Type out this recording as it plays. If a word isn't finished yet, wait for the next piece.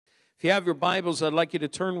If you have your Bibles, I'd like you to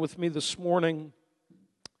turn with me this morning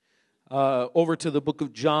over to the book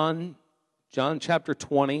of John, John chapter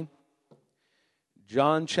 20.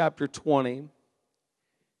 John chapter 20.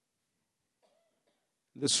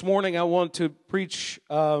 This morning I want to preach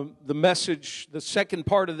the message, the second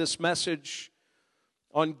part of this message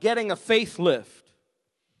on getting a faith lift.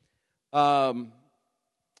 John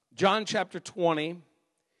chapter 20,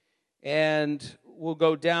 and we'll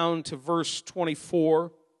go down to verse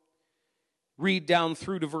 24. Read down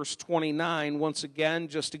through to verse 29 once again,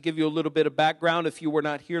 just to give you a little bit of background if you were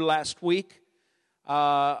not here last week.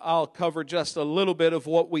 I'll cover just a little bit of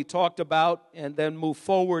what we talked about and then move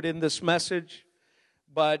forward in this message.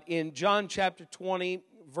 But in John chapter 20,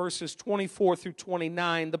 verses 24 through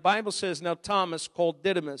 29, the Bible says, "Now Thomas, called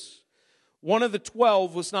Didymus, one of the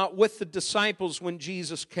 12, was not with the disciples when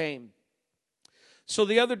Jesus came. So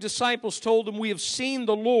the other disciples told him, 'We have seen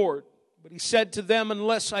the Lord.' But he said to them,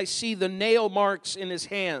 'Unless I see the nail marks in his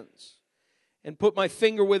hands, and put my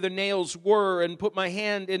finger where the nails were, and put my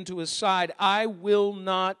hand into his side, I will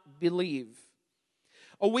not believe.'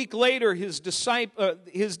 A week later, his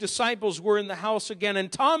disciples were in the house again,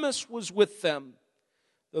 and Thomas was with them.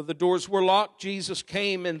 Though the doors were locked, Jesus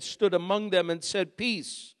came and stood among them and said,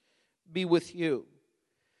 'Peace be with you.'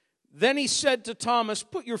 Then he said to Thomas,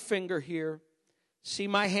 'Put your finger here. See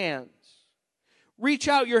my hands. Reach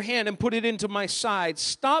out your hand and put it into my side.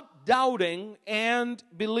 Stop doubting and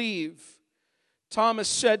believe.' Thomas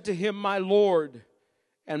said to him, 'My Lord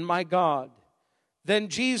and my God.' Then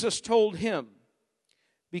Jesus told him,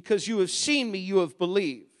 'Because you have seen me, you have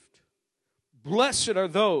believed. Blessed are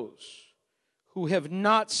those who have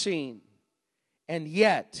not seen and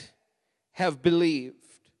yet have believed.'"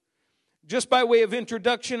 Just by way of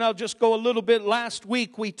introduction, I'll just go a little bit. Last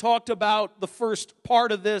week we talked about the first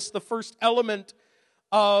part of this, the first element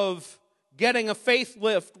of getting a faith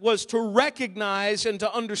lift was to recognize and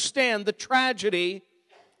to understand the tragedy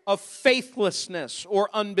of faithlessness or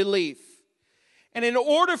unbelief. And in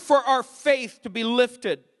order for our faith to be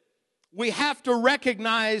lifted, we have to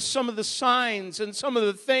recognize some of the signs and some of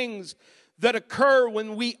the things that occur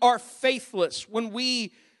when we are faithless, when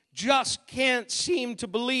we just can't seem to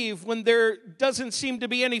believe, when there doesn't seem to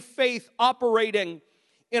be any faith operating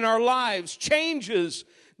in our lives. Changes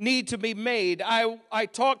need to be made. I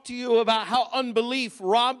talked to you about how unbelief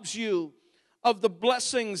robs you of the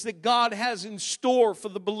blessings that God has in store for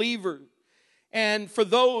the believer. And for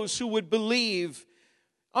those who would believe,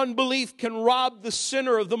 unbelief can rob the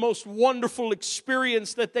sinner of the most wonderful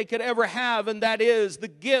experience that they could ever have, and that is the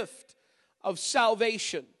gift of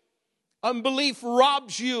salvation. Unbelief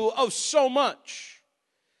robs you of so much.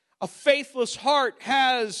 A faithless heart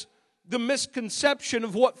has the misconception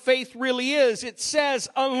of what faith really is. It says,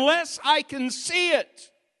 unless I can see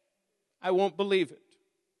it, I won't believe it.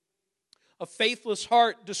 A faithless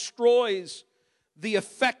heart destroys the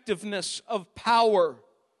effectiveness of power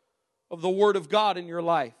of the Word of God in your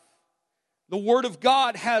life. The Word of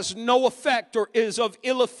God has no effect or is of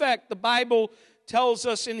ill effect. The Bible tells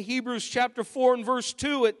us in Hebrews chapter 4 and verse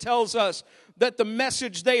 2, it tells us that the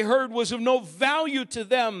message they heard was of no value to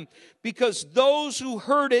them because those who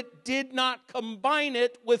heard it did not combine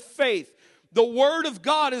it with faith. The Word of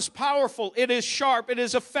God is powerful. It is sharp. It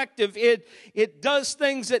is effective. It does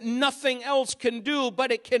things that nothing else can do,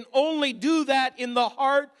 but it can only do that in the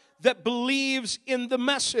heart that believes in the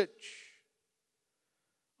message.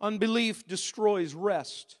 Unbelief destroys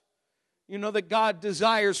rest. You know that God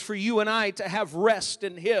desires for you and I to have rest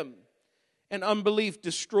in Him. And unbelief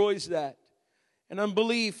destroys that. And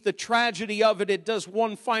unbelief, the tragedy of it, it does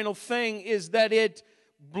one final thing, is that it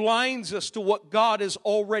blinds us to what God has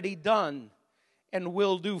already done and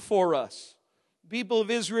will do for us. People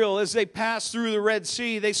of Israel, as they passed through the Red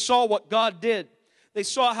Sea, they saw what God did. They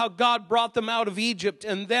saw how God brought them out of Egypt.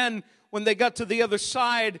 And then when they got to the other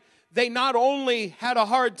side, they not only had a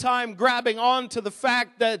hard time grabbing on to the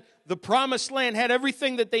fact that the promised land had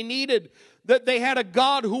everything that they needed, that they had a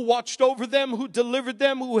God who watched over them, who delivered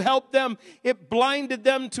them, who helped them. It blinded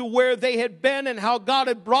them to where they had been and how God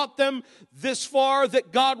had brought them this far,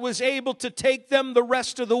 that God was able to take them the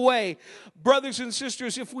rest of the way. Brothers and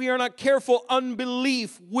sisters, if we are not careful,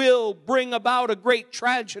 unbelief will bring about a great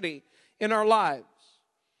tragedy in our lives.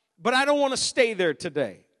 But I don't want to stay there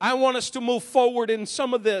today. I want us to move forward in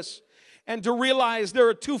some of this and to realize there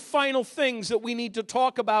are two final things that we need to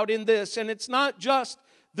talk about in this. And it's not just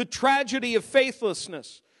the tragedy of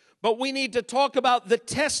faithlessness, but we need to talk about the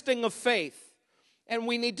testing of faith. And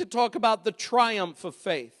we need to talk about the triumph of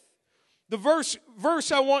faith. The verse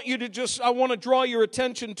I want to draw your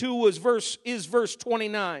attention to is verse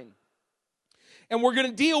 29. And we're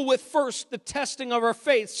going to deal with first the testing of our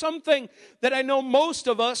faith, something that I know most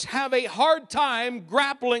of us have a hard time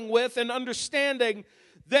grappling with and understanding,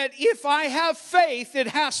 that if I have faith, it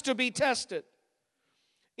has to be tested.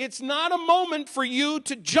 It's not a moment for you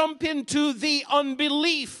to jump into the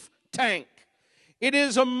unbelief tank. It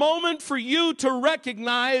is a moment for you to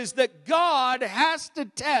recognize that God has to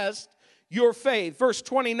test your faith. Verse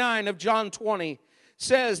 29 of John 20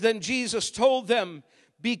 says, "Then Jesus told them,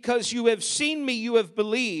 'Because you have seen me, you have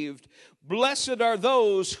believed. Blessed are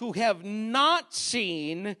those who have not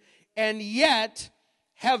seen and yet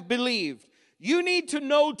have believed.'" You need to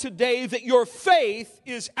know today that your faith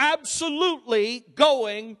is absolutely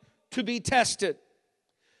going to be tested.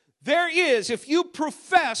 There is, if you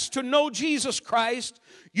profess to know Jesus Christ,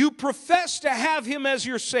 you profess to have Him as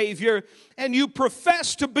your Savior, and you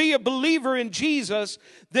profess to be a believer in Jesus,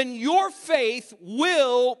 then your faith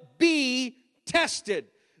will be tested.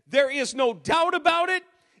 There is no doubt about it.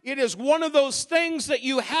 It is one of those things that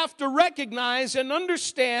you have to recognize and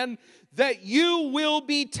understand, that you will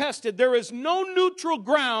be tested. There is no neutral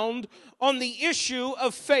ground on the issue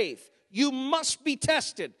of faith. You must be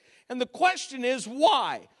tested. And the question is,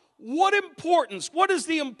 why? What is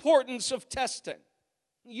the importance of testing?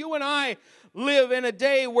 You and I live in a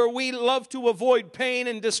day where we love to avoid pain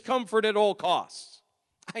and discomfort at all costs.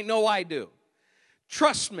 I know I do.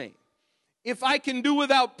 Trust me. If I can do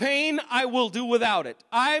without pain, I will do without it.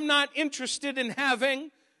 I'm not interested in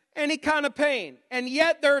having any kind of pain. And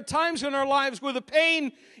yet there are times in our lives where the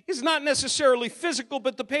pain is not necessarily physical,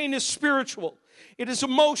 but the pain is spiritual. It is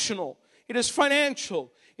emotional. It is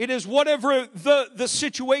financial. It is whatever the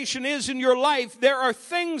situation is in your life. There are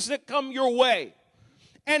things that come your way.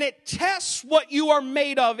 And it tests what you are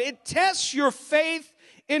made of. It tests your faith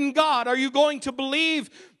in God. Are you going to believe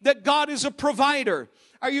that God is a provider?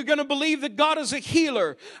 Are you going to believe that God is a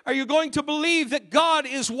healer? Are you going to believe that God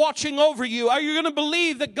is watching over you? Are you going to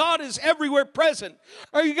believe that God is everywhere present?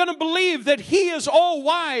 Are you going to believe that He is all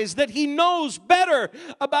wise, that He knows better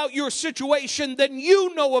about your situation than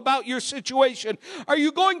you know about your situation? Are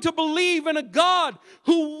you going to believe in a God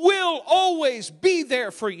who will always be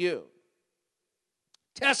there for you?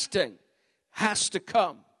 Testing has to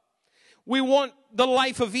come. We want the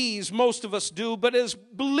life of ease, most of us do, but as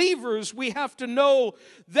believers, we have to know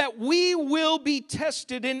that we will be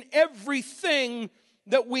tested in everything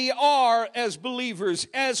that we are as believers.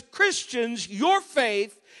 As Christians, your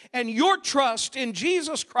faith and your trust in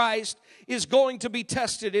Jesus Christ is going to be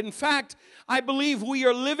tested. In fact, I believe we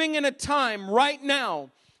are living in a time right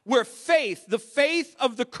now where faith, the faith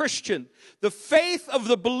of the Christian, the faith of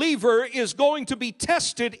the believer is going to be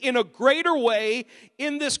tested in a greater way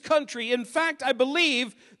in this country. In fact, I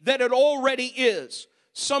believe that it already is.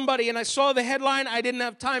 Somebody, and I saw the headline, I didn't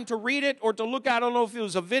have time to read it or to look, I don't know if it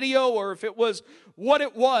was a video or if it was what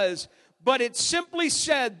it was, but it simply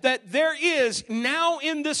said that there is now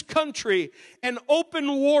in this country an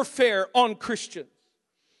open warfare on Christians.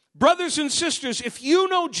 Brothers and sisters, if you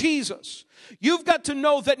know Jesus, you've got to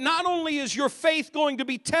know that not only is your faith going to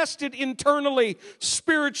be tested internally,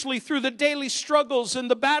 spiritually, through the daily struggles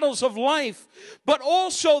and the battles of life, but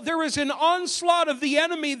also there is an onslaught of the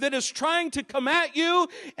enemy that is trying to come at you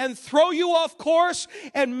and throw you off course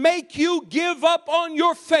and make you give up on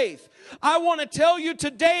your faith. I want to tell you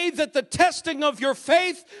today that the testing of your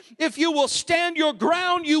faith, if you will stand your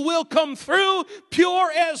ground, you will come through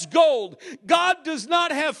pure as gold. God does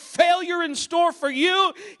not have failure in store for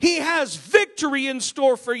you. He has victory in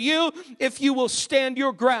store for you if you will stand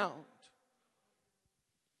your ground.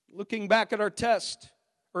 Looking back at our text,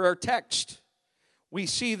 we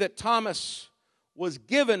see that Thomas was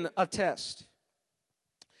given a test.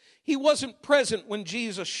 He wasn't present when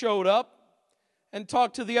Jesus showed up and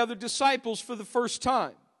talked to the other disciples for the first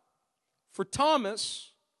time. For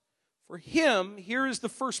Thomas, for him, here is the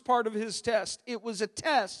first part of his test. It was a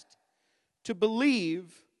test to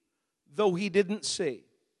believe though he didn't see.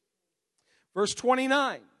 Verse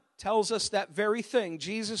 29 tells us that very thing.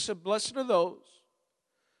 Jesus said, "Blessed are those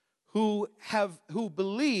who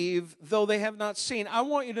believe though they have not seen." I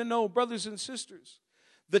want you to know, brothers and sisters,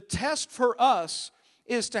 the test for us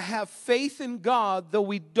is to have faith in God though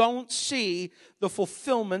we don't see the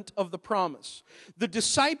fulfillment of the promise. The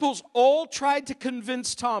disciples all tried to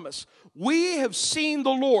convince Thomas, "We have seen the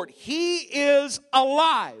Lord. He is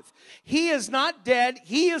alive. He is not dead.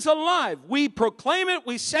 He is alive." We proclaim it,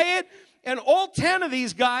 we say it, and all 10 of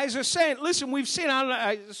these guys are saying, listen, we've seen,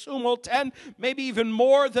 I assume all 10, maybe even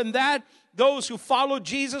more than that, those who follow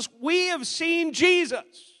Jesus, we have seen Jesus.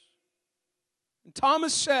 And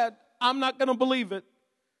Thomas said, "I'm not going to believe it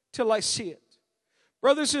till I see it."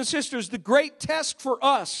 Brothers and sisters, the great test for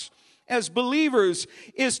us as believers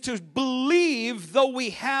is to believe though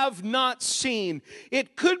we have not seen.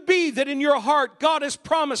 It could be that in your heart God has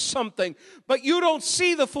promised something, but you don't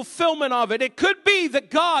see the fulfillment of it. It could be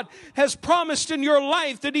that God has promised in your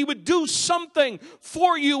life that He would do something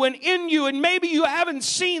for you and in you, and maybe you haven't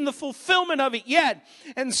seen the fulfillment of it yet.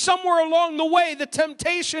 And somewhere along the way, the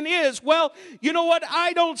temptation is, well, you know what?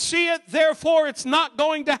 I don't see it, therefore it's not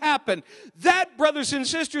going to happen. That, brothers and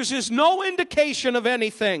sisters, is no indication of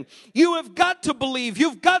anything. You have got to believe.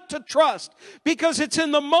 You've got to trust, because it's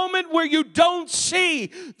in the moment where you don't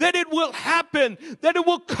see that it will happen, that it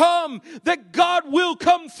will come, that God will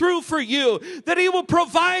come through for you, that He will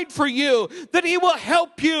provide for you, that He will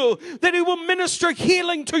help you, that He will minister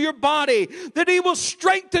healing to your body, that He will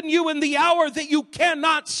strengthen you in the hour that you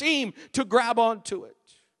cannot seem to grab onto it.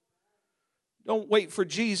 Don't wait for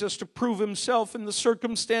Jesus to prove Himself in the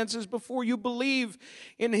circumstances before you believe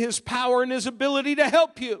in His power and His ability to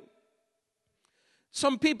help you.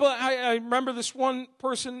 Some people, I remember this one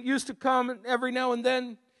person used to come every now and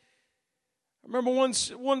then. I remember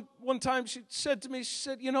one time she said to me, she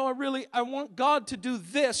said, you know, I want God to do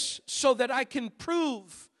this so that I can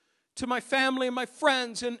prove to my family and my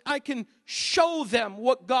friends, and I can show them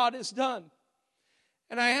what God has done.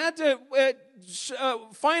 And I had to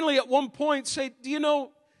finally at one point say, do you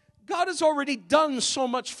know, God has already done so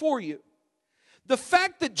much for you. The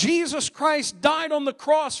fact that Jesus Christ died on the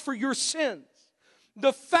cross for your sins,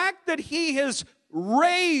 the fact that He has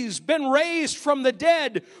been raised from the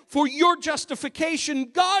dead for your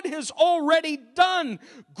justification, God has already done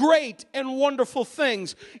great and wonderful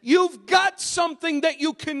things. You've got something that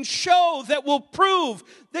you can show that will prove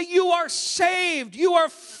that you are saved, you are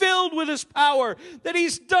filled with His power, that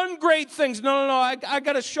He's done great things. No, I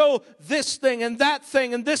got to show this thing and that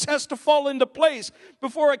thing, and this has to fall into place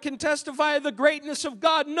before I can testify of the greatness of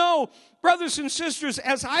God. No, brothers and sisters,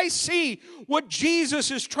 as I see what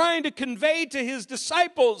Jesus is trying to convey to His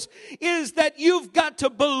disciples, is that you've got to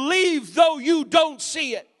believe though you don't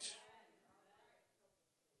see it.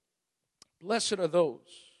 Blessed are those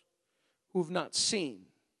who have not seen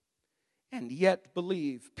and yet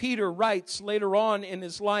believe. Peter writes later on in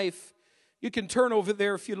his life, you can turn over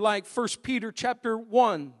there if you like, 1 Peter chapter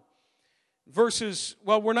 1, verses,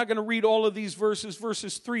 well, we're not going to read all of these verses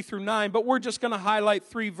 3 through 9, but we're just going to highlight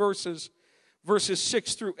 3 verses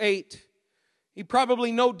 6 through 8. He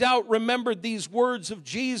probably, no doubt, remembered these words of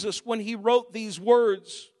Jesus when he wrote these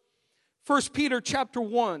words. 1 Peter chapter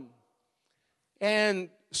 1, and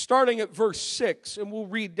starting at verse 6, and we'll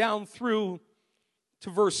read down through to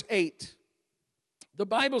verse 8. The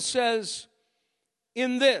Bible says,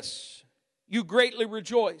 in this you greatly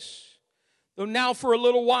rejoice, though now for a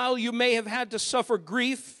little while you may have had to suffer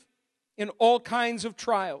grief in all kinds of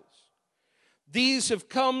trials. These have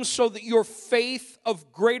come so that your faith,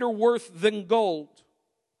 of greater worth than gold,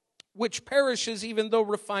 which perishes even though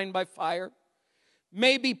refined by fire,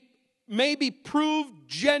 may be proved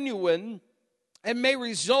genuine and may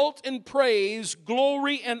result in praise,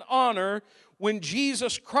 glory, and honor when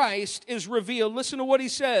Jesus Christ is revealed. Listen to what he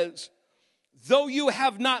says. Though you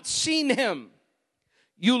have not seen Him,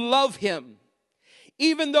 you love Him.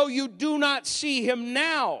 Even though you do not see Him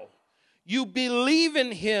now, you believe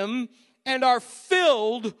in Him and are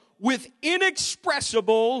filled with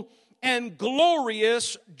inexpressible and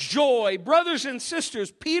glorious joy. Brothers and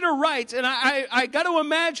sisters, Peter writes, and I got to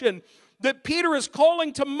imagine that Peter is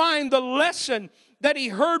calling to mind the lesson that he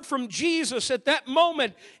heard from Jesus at that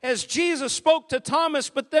moment as Jesus spoke to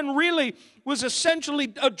Thomas, but then really was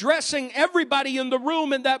essentially addressing everybody in the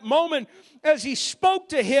room in that moment as he spoke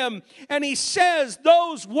to him. And he says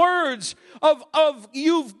those words of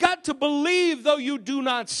you've got to believe though you do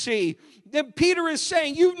not see. Then Peter is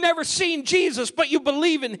saying, you've never seen Jesus, but you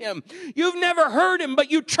believe in Him. You've never heard Him, but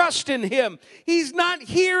you trust in Him. He's not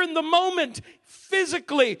here in the moment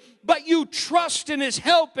physically, but you trust in His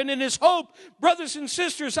help and in His hope. Brothers and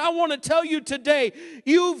sisters, I want to tell you today,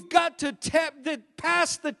 you've got to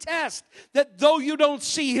pass the test that though you don't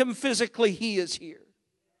see Him physically, He is here.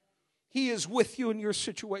 He is with you in your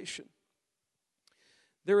situation.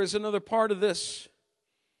 There is another part of this.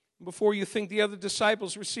 Before you think the other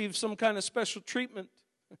disciples received some kind of special treatment,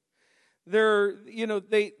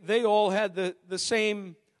 they all had the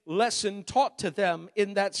same lesson taught to them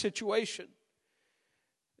in that situation.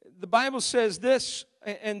 The Bible says this,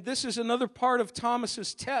 and this is another part of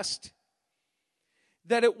Thomas's test,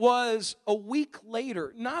 that it was a week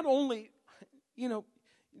later. Not only,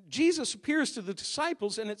 Jesus appears to the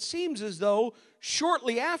disciples, and it seems as though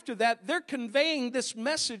shortly after that, they're conveying this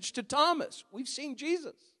message to Thomas. We've seen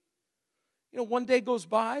Jesus. One day goes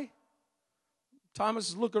by, Thomas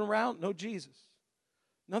is looking around, no Jesus.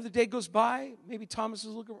 Another day goes by. Maybe Thomas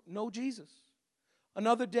is looking, no Jesus.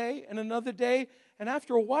 Another day and another day. And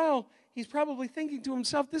after a while, he's probably thinking to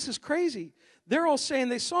himself, this is crazy. They're all saying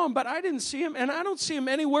they saw him, but I didn't see him, and I don't see him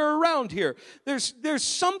anywhere around here. There's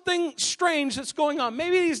something strange that's going on.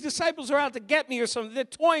 Maybe these disciples are out to get me or something. They're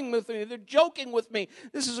toying with me. They're joking with me.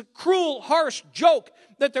 This is a cruel, harsh joke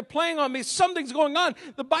that they're playing on me. Something's going on.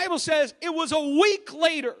 The Bible says it was a week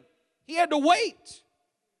later. He had to wait.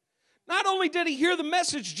 Not only did he hear the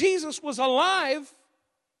message Jesus was alive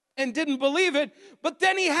and didn't believe it, but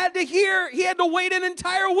then he had to wait an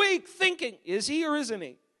entire week thinking, is he or isn't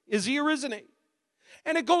he? Is he or isn't he?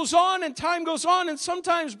 And it goes on and time goes on, and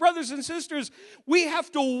sometimes, brothers and sisters, we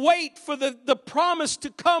have to wait for the promise to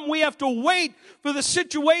come. We have to wait for the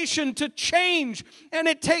situation to change, and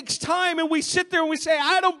it takes time, and we sit there and we say,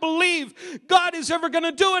 I don't believe God is ever going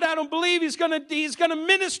to do it. I don't believe He's going to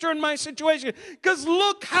minister in my situation, because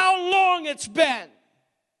look how long it's been.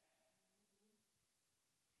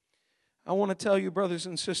 I want to tell you, brothers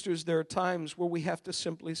and sisters, there are times where we have to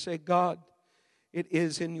simply say, God, it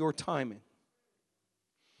is in your timing.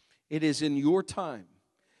 It is in your time.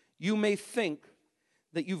 You may think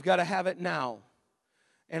that you've got to have it now.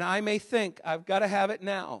 And I may think I've got to have it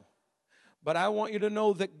now. But I want you to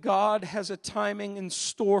know that God has a timing in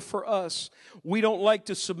store for us. We don't like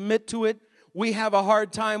to submit to it. We have a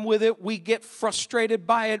hard time with it. We get frustrated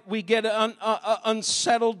by it. We get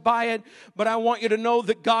unsettled by it. But I want you to know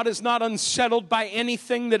that God is not unsettled by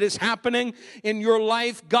anything that is happening in your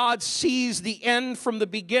life. God sees the end from the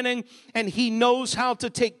beginning, and He knows how to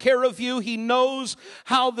take care of you. He knows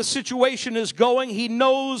how the situation is going. He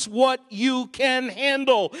knows what you can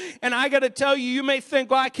handle. And I got to tell you, you may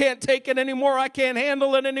think, well, I can't take it anymore. I can't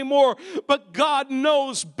handle it anymore. But God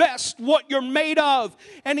knows best what you're made of,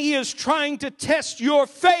 and He is trying to test your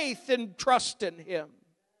faith and trust in Him.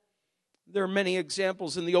 There are many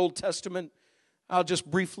examples in the Old Testament. I'll just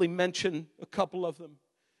briefly mention a couple of them.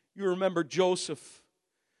 You remember Joseph.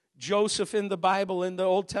 Joseph in the Bible, in the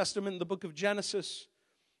Old Testament, in the book of Genesis,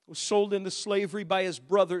 was sold into slavery by his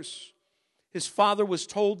brothers. His father was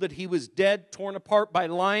told that he was dead, torn apart by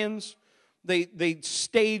lions. They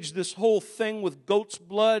staged this whole thing with goat's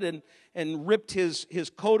blood and ripped his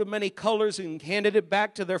coat of many colors and handed it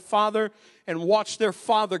back to their father, and watched their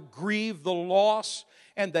father grieve the loss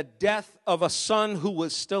and the death of a son who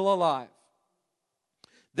was still alive.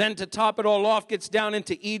 Then, to top it all off, gets down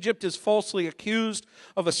into Egypt, is falsely accused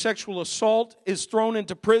of a sexual assault, is thrown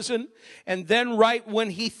into prison, and then right when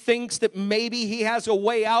he thinks that maybe he has a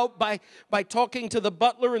way out by talking to the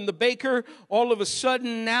butler and the baker, all of a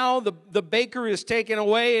sudden now the baker is taken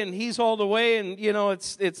away and he's hauled away, and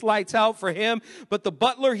it's lights out for him. But the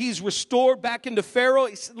butler, he's restored back into Pharaoh.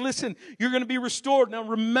 He said, listen, you're going to be restored. Now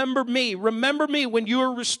remember me when you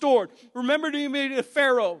are restored. Remember me to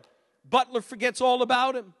Pharaoh. Butler forgets all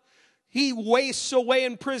about him. He wastes away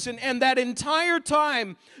in prison. And that entire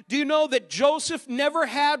time, do you know that Joseph never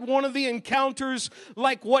had one of the encounters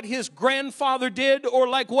like what his grandfather did or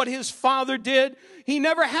like what his father did? He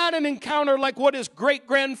never had an encounter like what his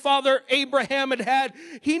great-grandfather Abraham had had.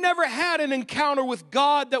 He never had an encounter with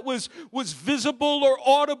God that was visible or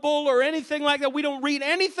audible or anything like that. We don't read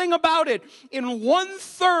anything about it. In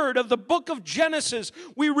 1/3 of the book of Genesis,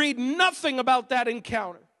 we read nothing about that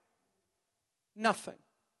encounter. Nothing.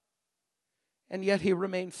 And yet he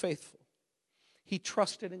remained faithful. He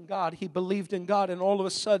trusted in God. He believed in God. And all of a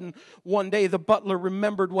sudden, one day, the butler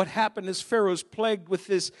remembered what happened as Pharaoh's plagued with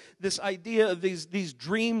this idea of these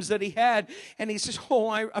dreams that he had. And he says,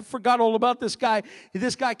 I forgot all about this guy.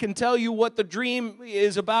 This guy can tell you what the dream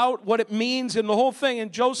is about, what it means, and the whole thing.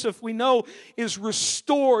 And Joseph, we know, is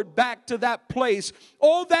restored back to that place.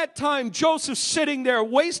 All that time, Joseph's sitting there,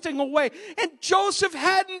 wasting away. And Joseph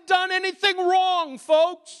hadn't done anything wrong,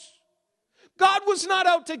 folks. God was not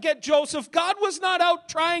out to get Joseph. God was not out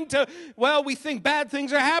trying to, we think bad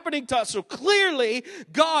things are happening to us. So clearly,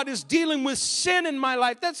 God is dealing with sin in my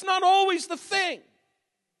life. That's not always the thing.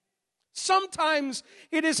 Sometimes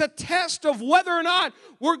it is a test of whether or not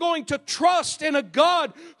we're going to trust in a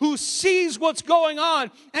God who sees what's going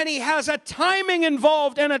on, and He has a timing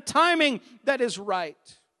involved, and a timing that is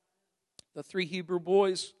right. The 3 Hebrew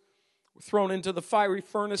boys were thrown into the fiery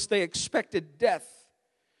furnace. They expected death.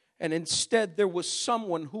 And instead, there was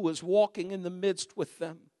someone who was walking in the midst with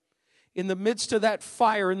them. In the midst of that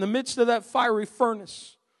fire, in the midst of that fiery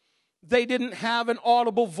furnace. They didn't have an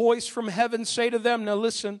audible voice from heaven say to them, now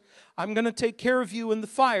listen, I'm going to take care of you in the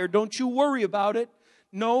fire. Don't you worry about it.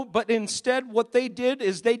 No, but instead what they did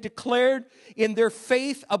is they declared in their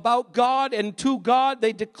faith about God and to God,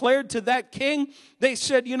 they declared to that king, they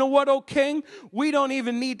said, you know what, O king, we don't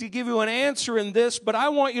even need to give you an answer in this, but I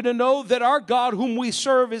want you to know that our God whom we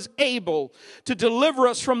serve is able to deliver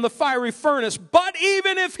us from the fiery furnace. But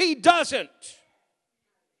even if he doesn't,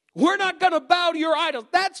 we're not going to bow to your idols.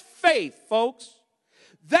 That's faith, folks.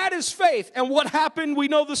 That is faith. And what happened? We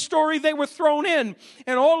know the story. They were thrown in.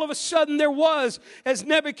 And all of a sudden there was, as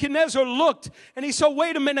Nebuchadnezzar looked, and he said,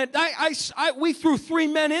 wait a minute, we threw 3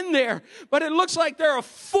 men in there, but it looks like there are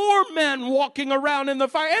 4 men walking around in the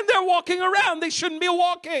fire. And they're walking around. They shouldn't be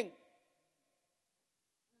walking.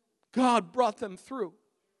 God brought them through.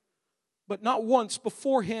 But not once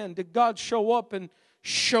beforehand did God show up and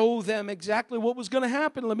show them exactly what was going to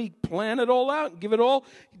happen. Let me plan it all out and give it all.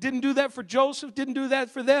 He didn't do that for Joseph, didn't do that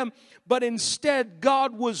for them. But instead,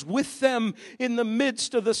 God was with them in the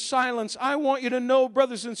midst of the silence. I want you to know,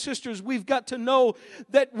 brothers and sisters, we've got to know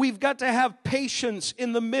that we've got to have patience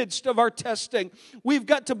in the midst of our testing. We've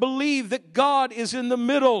got to believe that God is in the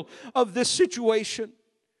middle of this situation.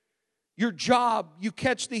 Your job, you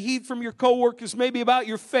catch the heat from your coworkers, maybe about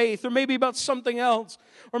your faith, or maybe about something else,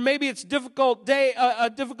 or maybe it's a difficult day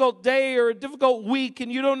or a difficult week,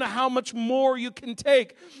 and you don't know how much more you can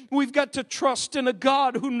take. We've got to trust in a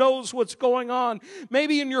God who knows what's going on.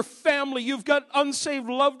 Maybe in your family, you've got unsaved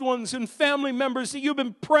loved ones and family members that you've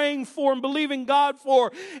been praying for and believing God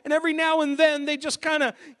for, and every now and then they just kind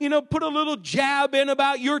of, put a little jab in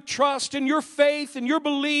about your trust and your faith and your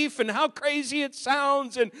belief and how crazy it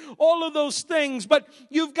sounds and all of those things, but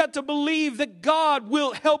you've got to believe that God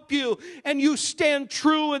will help you and you stand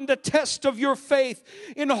true in the test of your faith.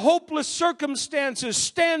 In hopeless circumstances,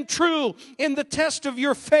 stand true in the test of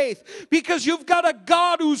your faith because you've got a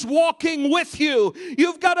God who's walking with you.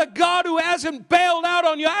 You've got a God who hasn't bailed out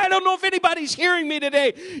on you. I don't know if anybody's hearing me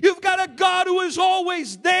today. You've got a God who is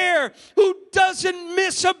always there, who doesn't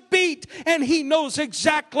miss a beat, and he knows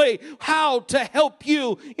exactly how to help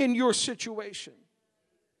you in your situation.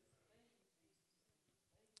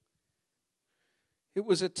 It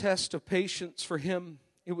was a test of patience for him.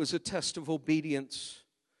 It was a test of obedience.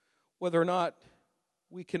 Whether or not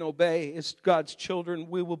we can obey as God's children,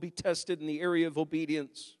 we will be tested in the area of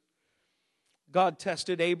obedience. God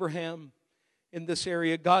tested Abraham in this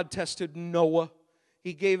area. God tested Noah.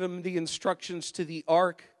 He gave him the instructions to the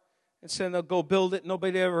ark and said, "Now go build it."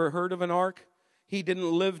 Nobody ever heard of an ark. He didn't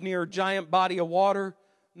live near a giant body of water.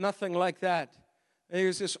 Nothing like that.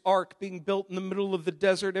 There's this ark being built in the middle of the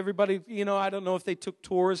desert. Everybody, I don't know if they took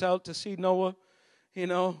tours out to see Noah.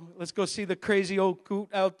 Let's go see the crazy old coot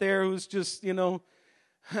out there who's just,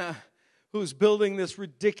 who's building this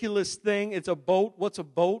ridiculous thing. It's a boat. What's a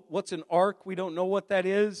boat? What's an ark? We don't know what that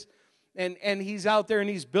is. And he's out there and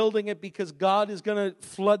he's building it because God is going to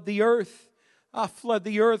flood the earth. Flood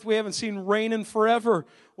the earth. We haven't seen rain in forever.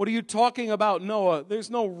 What are you talking about, Noah? There's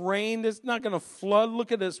no rain. It's not going to flood.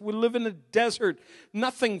 Look at us. We live in a desert.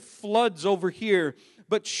 Nothing floods over here.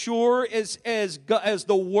 But sure as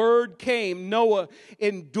the word came, Noah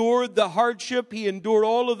endured the hardship. He endured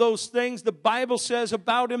all of those things. The Bible says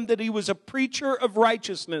about him that he was a preacher of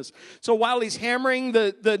righteousness. So while he's hammering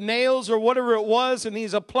the nails or whatever it was, and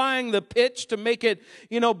he's applying the pitch to make it,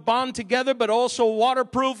 bond together, but also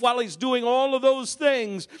waterproof, while he's doing all of those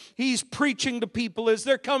things, he's preaching to people as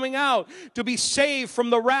they're coming out to be saved from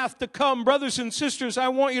the wrath to come. Brothers and sisters, I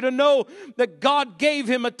want you to know that God gave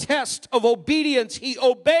him a test of obedience. He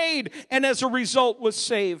obeyed, and as a result was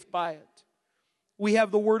saved by it. We have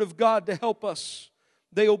the Word of God to help us.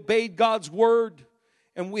 They obeyed God's Word,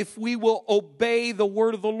 and if we will obey the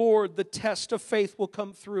Word of the Lord, the test of faith will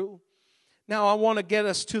come through. Now I want to get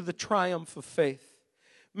us to the triumph of faith.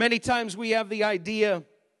 Many times we have the idea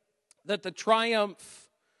that the triumph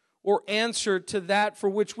or answer to that for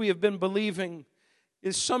which we have been believing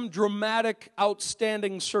is some dramatic,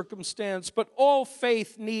 outstanding circumstance. But all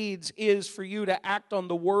faith needs is for you to act on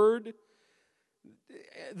the Word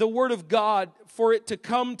of God, for it to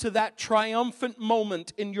come to that triumphant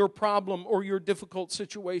moment in your problem or your difficult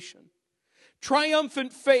situation.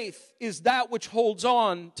 Triumphant faith is that which holds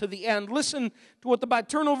on to the end. Listen to what the Bible,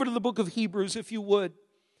 turn over to the book of Hebrews if you would.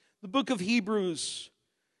 The book of Hebrews.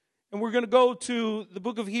 And we're going to go to the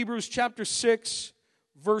book of Hebrews chapter 6,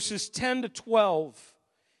 verses 10 to 12.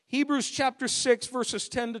 Hebrews chapter 6, verses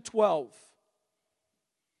 10 to 12.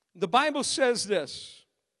 The Bible says this: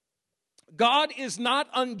 God is not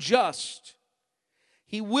unjust.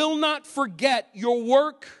 He will not forget your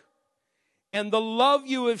work and the love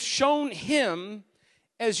you have shown Him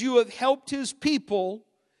as you have helped His people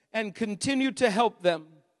and continue to help them.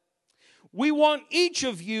 We want each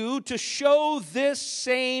of you to show this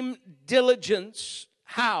same diligence.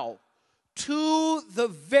 How? To the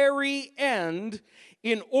very end,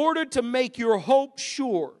 in order to make your hope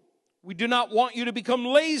sure. We do not want you to become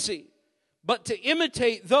lazy, but to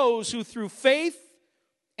imitate those who through faith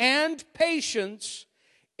and patience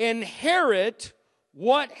inherit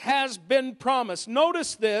what has been promised.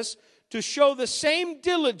 Notice this, to show the same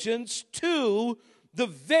diligence to the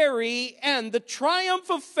very end. The triumph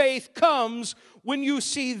of faith comes when you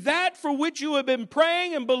see that for which you have been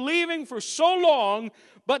praying and believing for so long.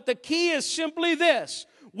 But the key is simply this: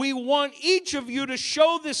 we want each of you to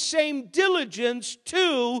show the same diligence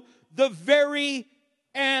to the very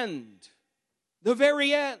end. The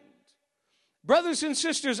very end. Brothers and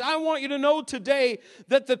sisters, I want you to know today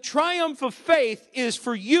that the triumph of faith is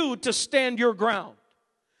for you to stand your ground.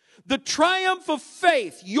 The triumph of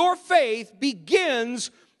faith, your faith,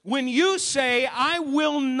 begins when you say, I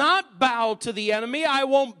will not bow to the enemy. I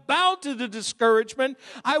won't bow to the discouragement.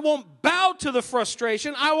 I won't bow to the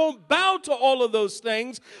frustration. I won't bow to all of those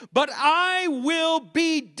things. But I will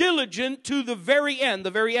be diligent to the very end.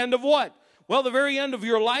 The very end of what? Well, the very end of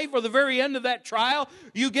your life, or the very end of that trial.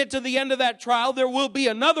 You get to the end of that trial, there will be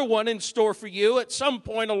another one in store for you at some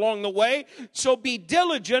point along the way. So be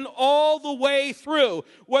diligent all the way through,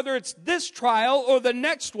 whether it's this trial or the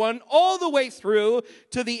next one, all the way through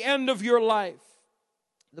to the end of your life.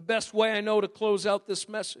 The best way I know to close out this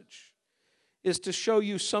message is to show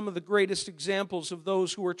you some of the greatest examples of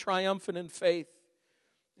those who are triumphant in faith.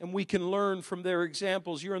 And we can learn from their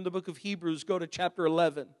examples. You're in the book of Hebrews. Go to chapter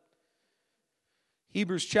 11.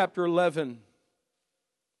 Hebrews chapter 11,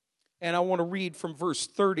 and I want to read from verse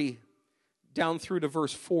 30 down through to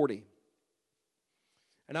verse 40.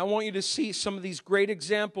 And I want you to see some of these great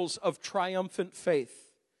examples of triumphant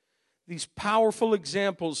faith, these powerful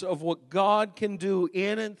examples of what God can do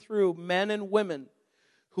in and through men and women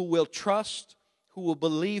who will trust, who will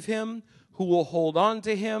believe Him, who will hold on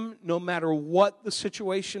to Him no matter what the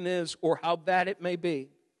situation is or how bad it may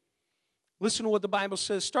be. Listen to what the Bible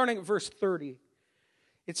says, starting at verse 30.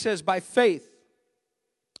 It says, by faith,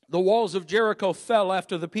 the walls of Jericho fell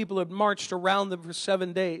after the people had marched around them for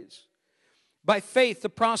 7 days. By faith, the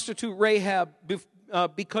prostitute Rahab,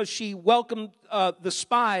 because she welcomed the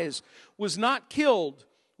spies, was not killed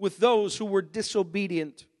with those who were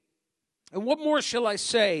disobedient. And what more shall I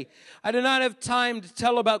say? I do not have time to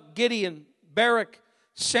tell about Gideon, Barak,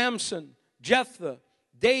 Samson, Jephthah,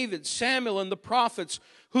 David, Samuel, and the prophets,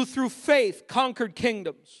 who through faith conquered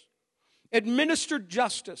kingdoms, administered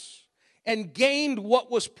justice, and gained what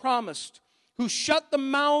was promised, who shut the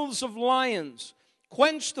mouths of lions,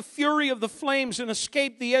 quenched the fury of the flames, and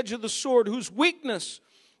escaped the edge of the sword, whose weakness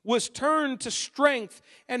was turned to strength,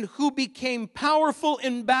 and who became powerful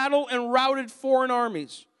in battle and routed foreign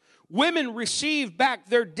armies. Women received back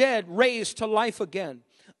their dead, raised to life again.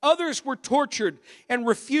 Others were tortured and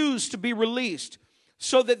refused to be released,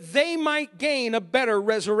 so that they might gain a better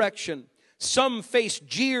resurrection. Some faced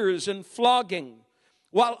jeers and flogging,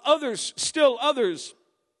 while others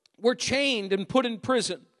were chained and put in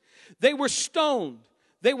prison. They were stoned.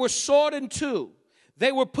 They were sawed in two.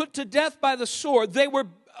 They were put to death by the sword. They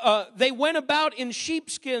went about in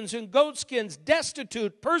sheepskins and goatskins,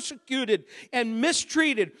 destitute, persecuted, and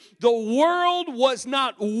mistreated. The world was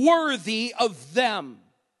not worthy of them.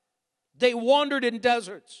 They wandered in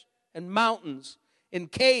deserts and mountains, in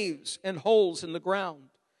caves and holes in the ground.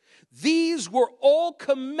 These were all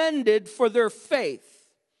commended for their faith,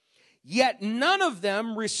 yet none of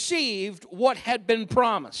them received what had been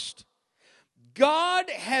promised. God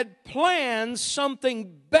had planned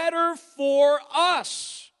something better for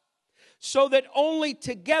us, so that only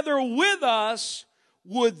together with us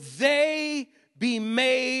would they be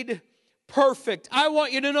made perfect. I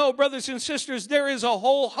want you to know, brothers and sisters, there is a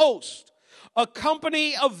whole host, a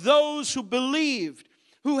company of those who believed,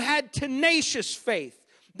 who had tenacious faith.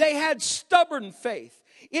 They had stubborn faith.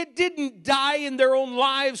 It didn't die in their own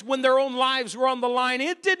lives when their own lives were on the line.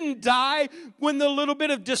 It didn't die when the little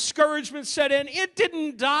bit of discouragement set in. It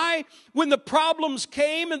didn't die when the problems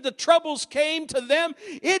came and the troubles came to them.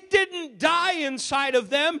 It didn't die inside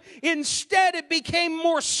of them. Instead, it became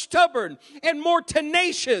more stubborn and more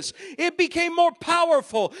tenacious. It became more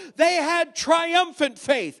powerful. They had triumphant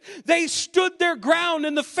faith. They stood their ground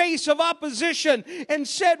in the face of opposition and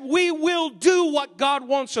said, we will do what God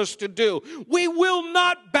wants us to do. We will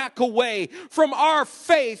not back away from our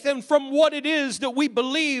faith and from what it is that we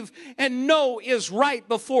believe and know is right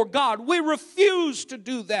before God. We refuse to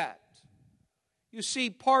do that. You see,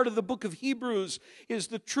 part of the book of Hebrews is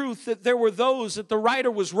the truth that there were those that the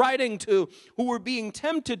writer was writing to who were being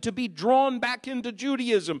tempted to be drawn back into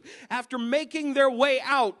Judaism. After making their way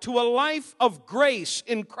out to a life of grace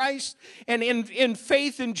in Christ and in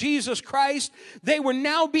faith in Jesus Christ, they were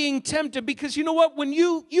now being tempted because you know what? When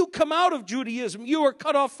you come out of Judaism, you are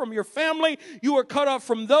cut off from your family. You are cut off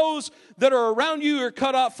from those that are around you. You are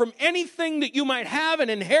cut off from anything that you might have, an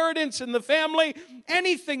inheritance in the family,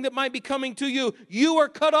 anything that might be coming to you. You are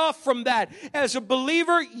cut off from that. As a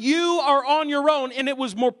believer, you are on your own. And it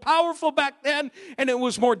was more powerful back then, and it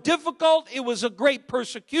was more difficult. It was a great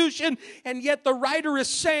persecution. And yet the writer is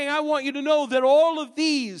saying, I want you to know that all of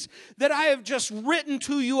these that I have just written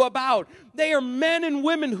to you about, they are men and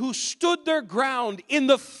women who stood their ground in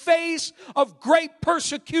the face of great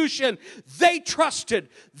persecution. They trusted,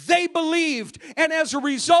 they believed, and as a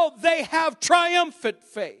result, they have triumphant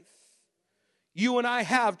faith. You and I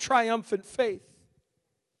have triumphant faith.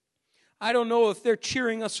 I don't know if they're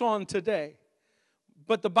cheering us on today,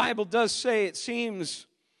 but the Bible does say, it seems,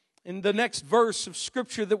 in the next verse of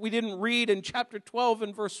Scripture that we didn't read in chapter 12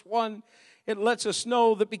 and verse 1, it lets us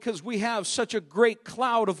know that because we have such a great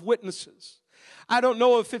cloud of witnesses. I don't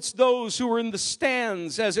know if it's those who are in the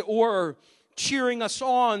stands, as it were, cheering us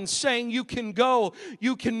on, saying you can go,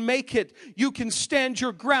 you can make it, you can stand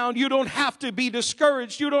your ground, you don't have to be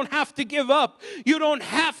discouraged, you don't have to give up, you don't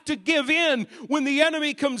have to give in when the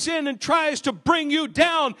enemy comes in and tries to bring you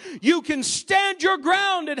down. You can stand your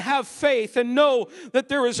ground and have faith and know that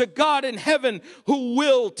there is a God in heaven who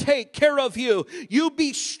will take care of you. You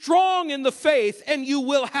be strong in the faith and you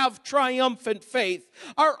will have triumphant faith.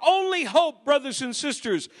 Our only hope, brothers and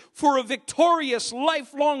sisters, for a victorious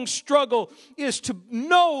lifelong struggle is to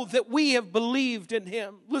know that we have believed in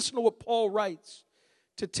Him. Listen to what Paul writes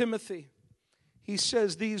to Timothy. He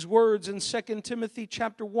says these words in 2 Timothy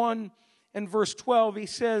chapter 1 and verse 12. He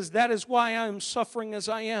says, that is why I am suffering as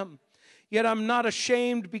I am. Yet I'm not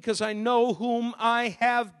ashamed because I know whom I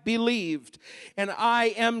have believed. And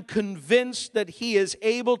I am convinced that He is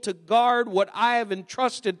able to guard what I have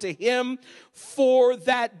entrusted to Him for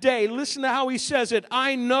that day. Listen to how he says it.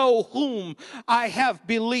 I know whom I have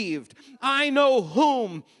believed. I know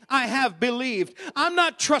whom I have believed. I'm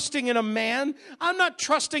not trusting in a man. I'm not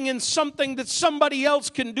trusting in something that somebody else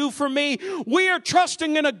can do for me. We are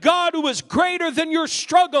trusting in a God who is greater than your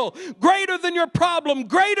struggle, greater than your problem,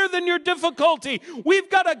 greater than your difficulty. We've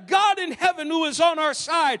got a God in heaven who is on our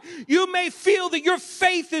side. You may feel that your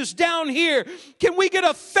faith is down here. Can we get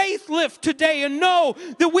a faith lift today and know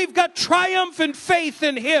that we've got triumphant faith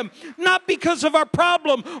in Him, not because of our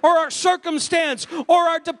problem or our circumstance or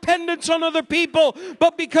our dependence on other people,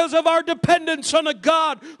 but because of our dependence on a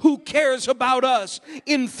God who cares about us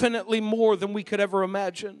infinitely more than we could ever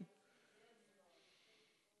imagine.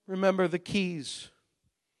 Remember, the keys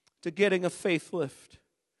to getting a faith lift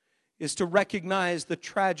is to recognize the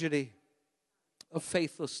tragedy of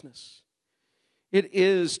faithlessness. It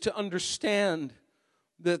is to understand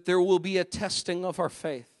that there will be a testing of our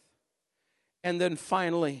faith. And then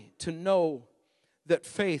finally, to know that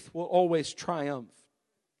faith will always triumph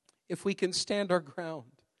if we can stand our ground.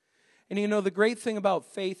 And you know, the great thing about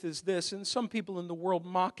faith is this, and some people in the world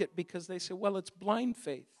mock it because they say, well, it's blind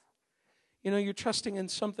faith. You know, you're trusting in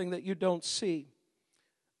something that you don't see.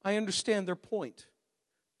 I understand their point.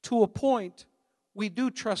 To a point, we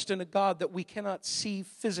do trust in a God that we cannot see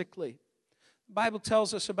physically. The Bible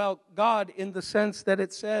tells us about God in the sense that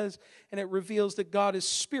it says, and it reveals that God is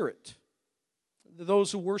spirit.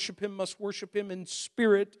 Those who worship Him must worship Him in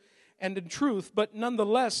spirit and in truth. But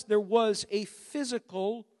nonetheless, there was a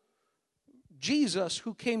physical Jesus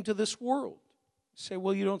who came to this world. You say,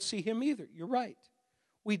 well, you don't see Him either. You're right.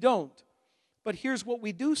 We don't. But here's what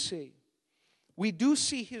we do see. We do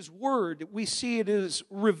see His Word. We see it is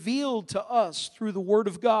revealed to us through the Word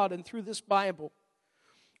of God and through this Bible.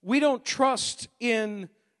 We don't trust in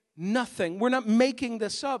nothing. We're not making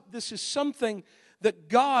this up. This is something that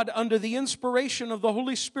God, under the inspiration of the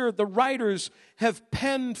Holy Spirit, the writers have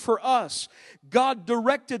penned for us. God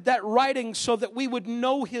directed that writing so that we would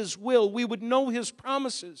know His will, we would know His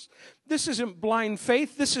promises. This isn't blind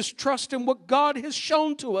faith. This is trust in what God has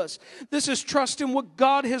shown to us. This is trust in what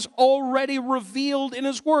God has already revealed in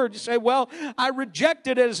His Word. You say, well, I reject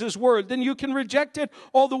it as His Word. Then you can reject it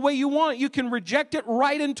all the way you want. You can reject it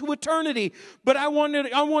right into eternity. But I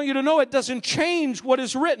want you to know it doesn't change what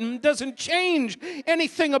is written. It doesn't change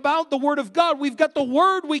anything about the Word of God. We've got the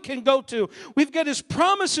Word we can go to. We've got His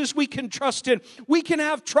promises we can trust in. We can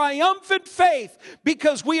have triumphant faith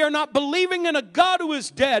because we are not believing in a God who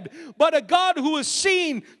is dead, but a God who is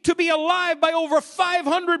seen to be alive by over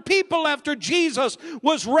 500 people after Jesus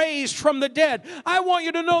was raised from the dead. I want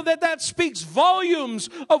you to know that that speaks volumes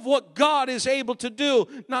of what God is able to do,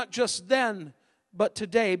 not just then, but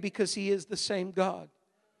today, because He is the same God.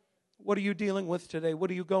 What are you dealing with today? What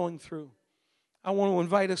are you going through? I want to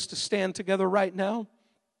invite us to stand together right now.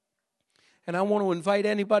 And I want to invite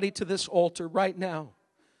anybody to this altar right now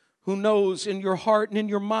who knows in your heart and in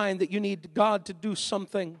your mind that you need God to do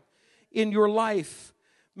something in your life.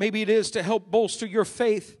 Maybe it is to help bolster your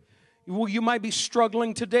faith. You might be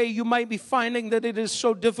struggling today. You might be finding that it is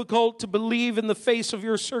so difficult to believe in the face of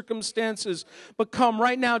your circumstances. But come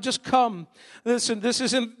right now, just come. Listen, this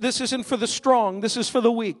isn't for the strong. This is for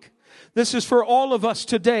the weak. This is for all of us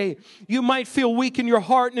today. You might feel weak in your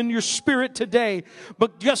heart and in your spirit today,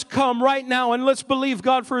 but just come right now and let's believe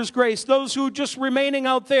God for His grace. Those who are just remaining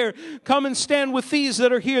out there, come and stand with these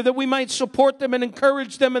that are here, that we might support them and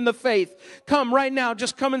encourage them in the faith. Come right now.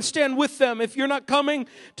 Just come and stand with them. If you're not coming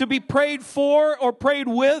to be prayed for or prayed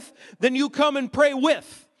with, then you come and pray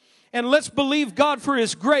with. And let's believe God for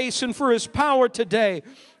His grace and for His power today.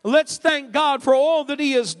 Let's thank God for all that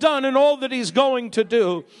He has done and all that He's going to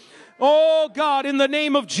do. Oh God, in the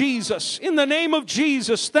name of Jesus,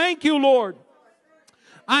 thank you, Lord.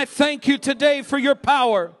 I thank you today for your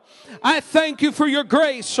power. I thank you for your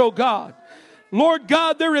grace, oh God. Lord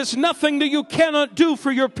God, there is nothing that you cannot do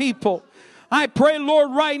for your people. I pray,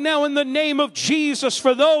 Lord, right now in the name of Jesus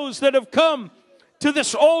for those that have come to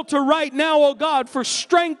this altar right now, oh God, for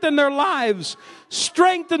strength in their lives,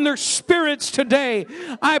 strength in their spirits today.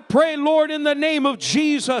 I pray, Lord, in the name of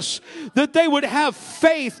Jesus, that they would have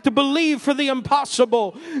faith to believe for the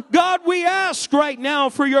impossible. God, we ask right now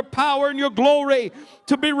for your power and your glory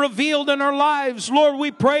to be revealed in our lives. Lord,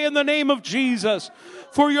 we pray in the name of Jesus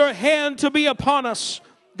for your hand to be upon us.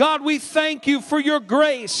 God, we thank you for your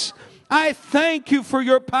grace. I thank you for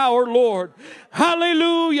your power, Lord.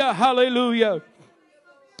 Hallelujah, hallelujah.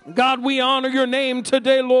 God, we honor your name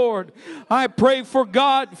today, Lord. I pray for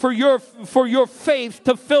God, for your faith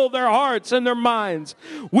to fill their hearts and their minds.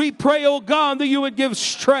 We pray, oh God, that you would give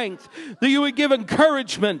strength, that you would give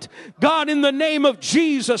encouragement. God, in the name of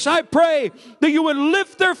Jesus, I pray that you would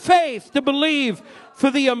lift their faith to believe for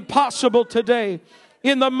the impossible today.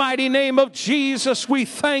 In the mighty name of Jesus, we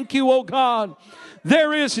thank you, oh God.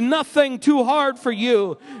 There is nothing too hard for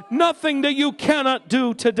you, nothing that you cannot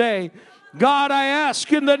do today. God, I ask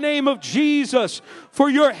in the name of Jesus for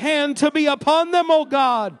your hand to be upon them, oh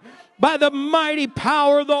God, by the mighty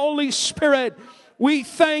power of the Holy Spirit. We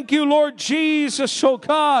thank you, Lord Jesus, oh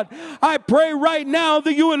God. I pray right now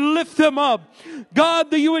that you would lift them up.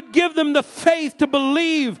 God, that you would give them the faith to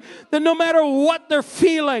believe that no matter what they're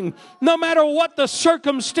feeling, no matter what the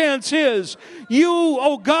circumstance is, you,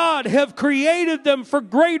 oh God, have created them for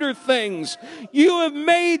greater things. You have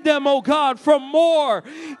made them, oh God, for more.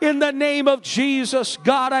 In the name of Jesus,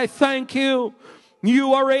 God, I thank you.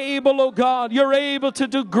 You are able, oh God. You're able to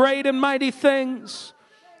do great and mighty things.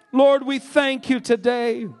 Lord, we thank you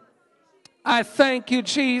today. I thank you,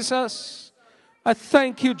 Jesus. I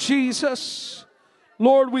thank you, Jesus.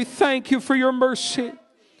 Lord, we thank you for your mercy.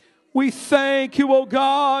 We thank you, oh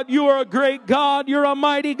God. You are a great God. You're a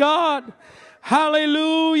mighty God.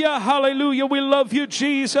 Hallelujah, hallelujah. We love you,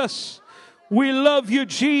 Jesus. We love you,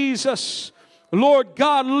 Jesus. Lord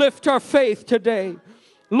God, lift our faith today.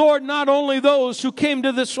 Lord, not only those who came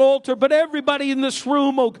to this altar, but everybody in this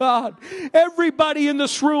room, oh God. Everybody in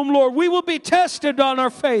this room, Lord. We will be tested on our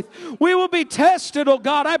faith. We will be tested, oh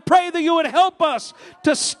God. I pray that you would help us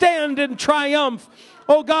to stand in triumph.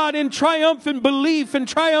 Oh God, in triumphant belief and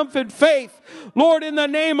triumphant faith. Lord, in the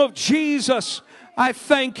name of Jesus, I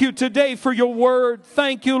thank you today for your word.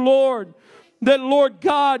 Thank you, Lord, that, Lord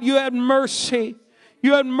God, you had mercy.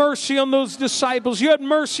 You had mercy on those disciples. You had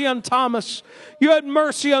mercy on Thomas. You had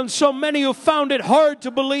mercy on so many who found it hard to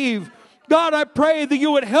believe. God, I pray that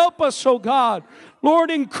you would help us, oh God. Lord,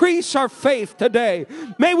 increase our faith today.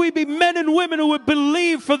 May we be men and women who would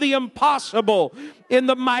believe for the impossible in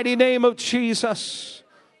the mighty name of Jesus.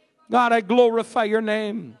 God, I glorify your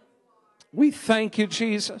name. We thank you,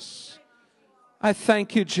 Jesus. I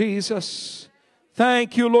thank you, Jesus.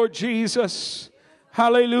 Thank you, Lord Jesus.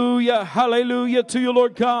 Hallelujah, hallelujah to you,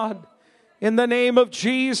 Lord God. In the name of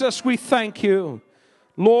Jesus, we thank you.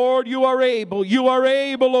 Lord, you are able,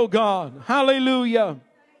 oh God. Hallelujah,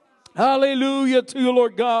 hallelujah to you,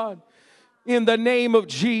 Lord God. In the name of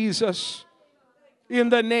Jesus, in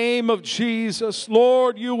the name of Jesus,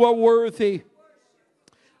 Lord, you are worthy.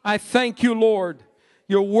 I thank you, Lord.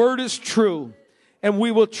 Your word is true, and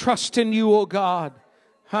we will trust in you, oh God.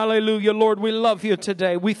 Hallelujah, Lord, we love you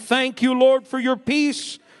today. We thank you, Lord, for your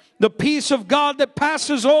peace The peace of God that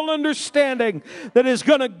passes all understanding, that is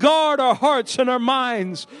going to guard our hearts and our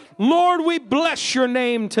minds. Lord, we bless your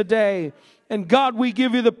name today. And God, we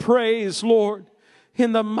give you the praise, Lord,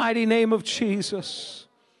 in the mighty name of Jesus.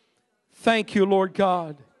 Thank you, Lord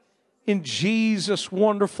God. In Jesus'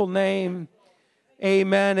 wonderful name,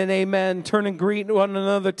 amen and amen. Turn and greet one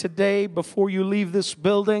another today before you leave this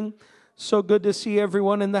building. So good to see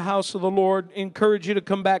everyone in the house of the Lord. Encourage you to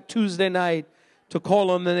come back Tuesday night to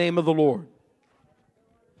call on the name of the Lord.